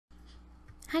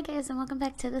Hi guys, and welcome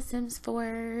back to the Sims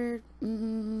 4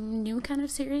 new kind of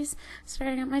series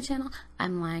starting on my channel.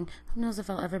 I'm lying. Who knows if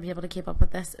I'll ever be able to keep up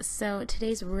with this. So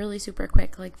today's really super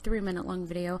quick, like 3-minute long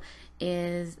video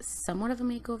is somewhat of a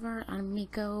makeover on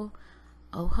Miko.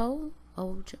 Oho?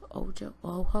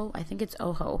 I think it's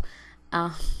Oho.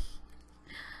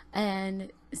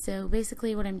 And so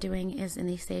basically what I'm doing is in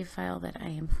the save file that I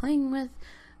am playing with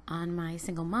on my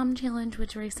single mom challenge,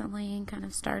 which recently kind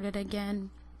of started again.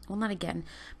 Well, not again.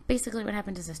 Basically what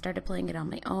happened is I started playing it on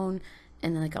my own,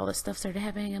 and then like all this stuff started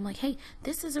happening. I'm like, hey,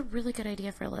 this is a really good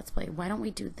idea for a Let's Play. Why don't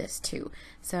we do this too?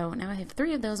 So now I have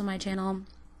 3 of those on my channel.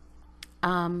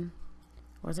 What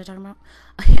was I talking about?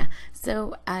 Oh yeah,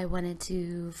 so I wanted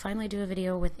to finally do a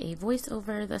video with a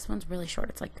voiceover. This one's really short.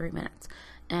 It's like 3 minutes,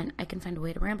 and I can find a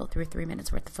way to ramble through 3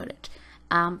 minutes worth of footage.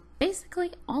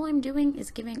 Basically all I'm doing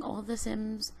is giving all the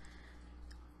Sims,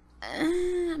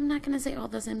 I'm not going to say all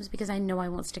the Sims because I know I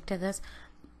won't stick to this,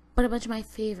 but a bunch of my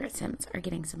favorite Sims are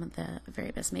getting some of the very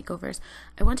best makeovers.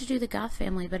 I want to do the Goth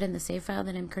family, but in the save file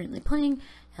that I'm currently playing,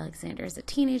 Alexander is a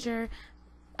teenager.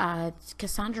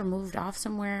 Cassandra moved off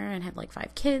somewhere and had like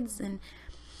 5 kids, and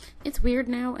it's weird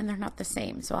now, and they're not the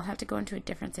same. So I'll have to go into a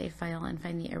different save file and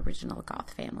find the original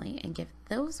Goth family and give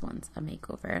those ones a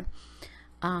makeover.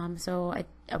 So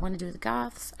I want to do the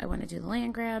Goths. I want to do the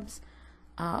land grabs.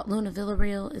 Luna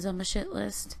Villarreal is on my shit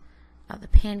list. The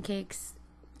pancakes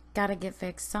gotta get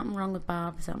fixed. Something wrong with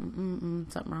Bob. Something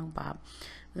wrong with Bob.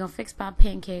 We're gonna fix Bob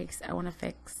pancakes. I want to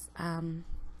fix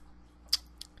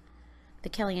the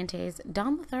Calientes.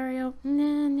 Don Lothario,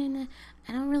 nah.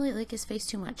 I don't really like his face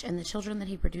too much, and the children that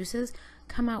he produces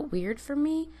come out weird for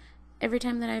me every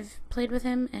time that I've played with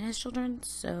him and his children.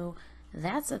 So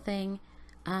that's a thing.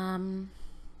 Who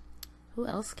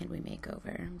else can we make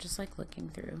over? I'm just like looking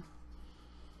through.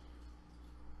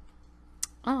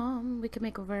 We could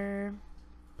make over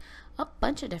a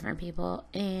bunch of different people,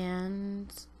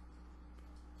 and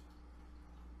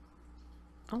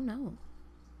oh no.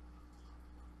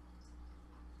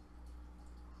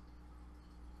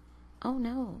 Oh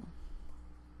no.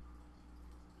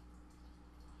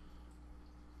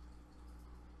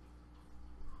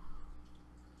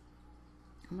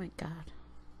 Oh my god.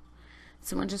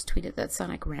 Someone just tweeted that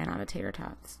Sonic ran out of tater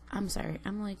tots. I'm sorry.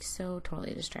 I'm like so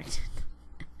totally distracted.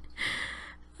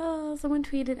 Oh, someone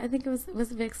tweeted, I think it was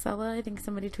Vixella. I think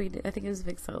somebody tweeted, I think it was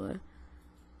Vixella.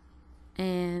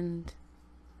 And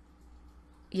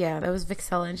yeah, that was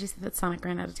Vixella, and she said that Sonic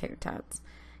ran out of tater tots.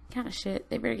 Kind of shit.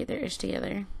 They better get their ish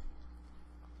together.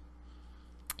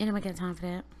 And am I got time for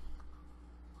that?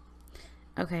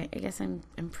 Okay, I guess I'm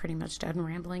pretty much done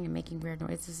rambling and making weird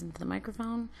noises into the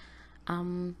microphone.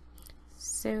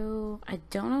 So I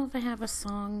don't know if I have a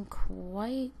song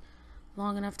quite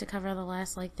long enough to cover the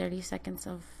last like 30 seconds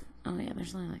of, oh yeah,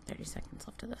 there's only like 30 seconds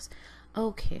left of this.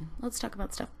 Okay, let's talk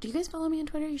about stuff. Do you guys follow me on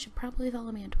Twitter? You should probably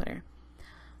follow me on Twitter.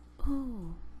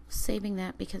 Oh, saving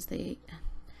that because I'm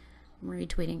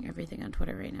retweeting everything on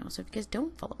Twitter right now. So if you guys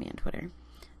don't follow me on Twitter,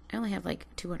 I only have like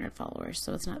 200 followers,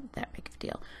 so it's not that big of a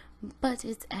deal. But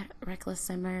it's at Reckless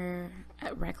Simmer,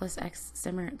 at Reckless X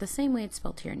Simmer, the same way it's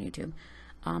spelled here on YouTube.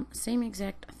 Same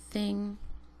exact thing.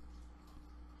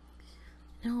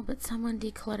 No, but someone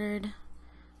decluttered,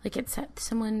 like it said,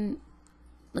 someone,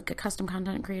 like a custom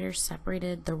content creator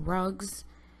separated the rugs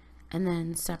and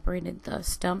then separated the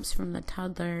stumps from the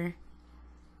toddler.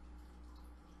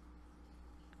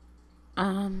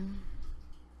 The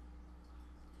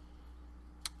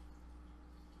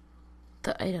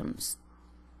items.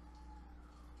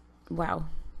 Wow.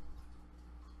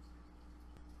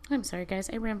 I'm sorry guys,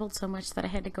 I rambled so much that I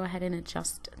had to go ahead and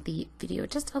adjust the video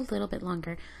just a little bit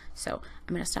longer. So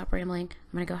I'm going to stop rambling.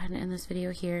 I'm going to go ahead and end this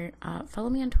video here. Follow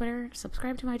me on Twitter,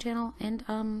 subscribe to my channel,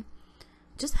 and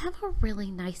just have a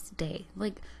really nice day.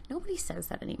 Like, nobody says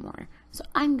that anymore. So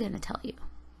I'm going to tell you.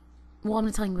 Well, I'm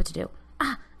going to tell you what to do.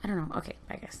 I don't know. Okay,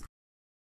 bye guys.